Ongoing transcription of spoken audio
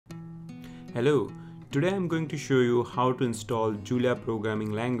Hello, today I'm going to show you how to install Giulia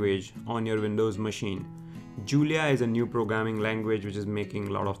programming language on your Windows machine. Giulia is a new programming language which is making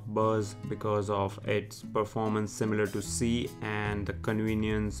a lot of buzz because of its performance similar to C and the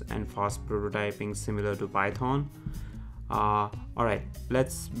convenience and fast prototyping similar to Python. Alright,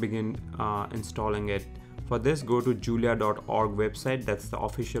 let's begin installing it. For this, go to giulia.org website. That's the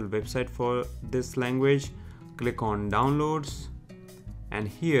official website for this language. Click on downloads. And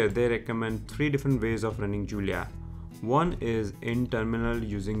here they recommend 3 different ways of running Giulia. One is in terminal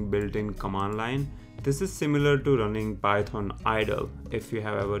using built-in command line. This is similar to running Python idle if you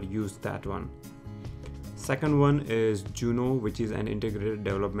have ever used that one. Second one is Juno, which is an integrated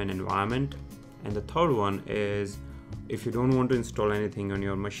development environment. And the third one is if you don't want to install anything on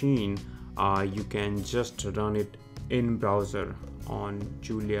your machine, you can just run it in browser on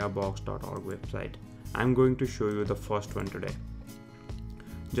giuliabox.org website. I'm going to show you the first one today.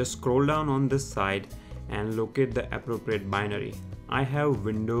 Just scroll down on this side and locate the appropriate binary. I have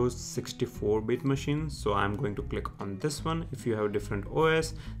Windows 64-bit machine, so I'm going to click on this one. If you have different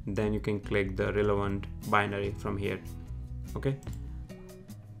OS, then you can click the relevant binary from here. Okay.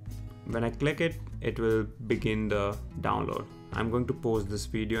 When I click it, it will begin the download. I'm going to pause this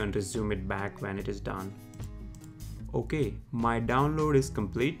video and resume it back when it is done. Okay, my download is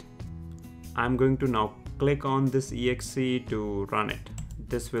complete. I'm going to now click on this exe to run it.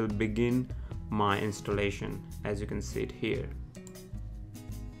 This will begin my installation, as you can see it here.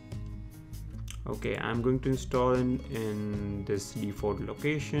 Okay, I'm going to install in this default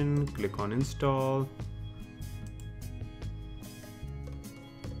location. Click on install.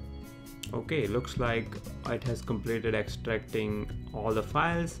 Okay, looks like it has completed extracting all the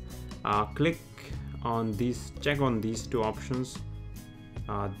files. Click on these, check on these 2 options.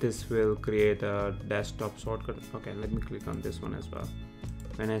 This will create a desktop shortcut. Okay, let me click on this one as well.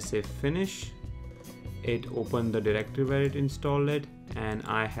 When I say finish, it opened the directory where it installed it, and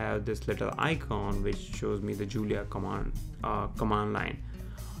I have this little icon which shows me the Giulia command line.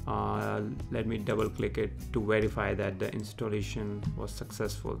 Let me double click it to verify that the installation was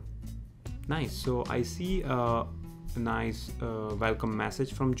successful. Nice. So I see a nice welcome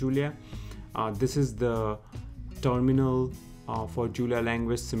message from Giulia. This is the terminal for Giulia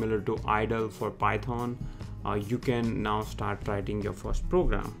language, similar to idle for Python. You can now start writing your first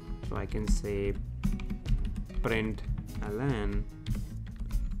program. So I can say print ln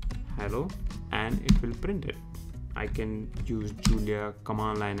hello, and it will print it. I can use Giulia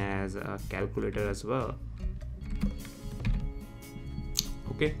command line as a calculator as well.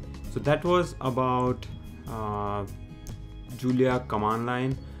 Okay, so that was about Giulia command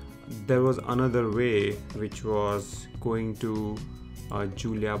line. There was another way, which was going to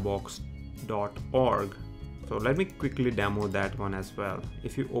giuliabox.org. So let me quickly demo that one as well.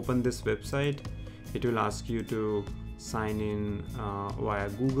 If you open this website, it will ask you to sign in via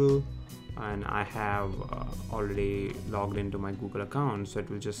Google, and I have already logged into my Google account, so it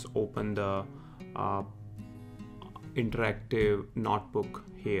will just open the interactive notebook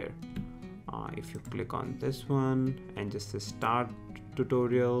here. If you click on this one and just say start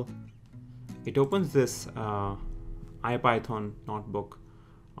tutorial, it opens this IPython notebook.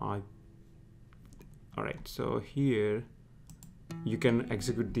 Alright, so here you can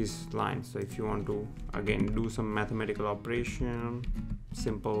execute these lines. So if you want to again do some mathematical operation,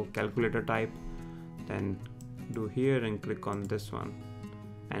 simple calculator type, then do here and click on this one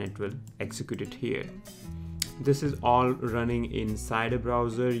and it will execute it here. This is all running inside a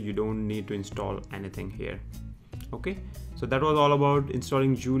browser. You don't need to install anything here. Okay, so that was all about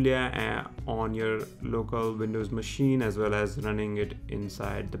installing Giulia on your local Windows machine as well as running it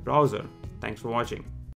inside the browser. Thanks for watching.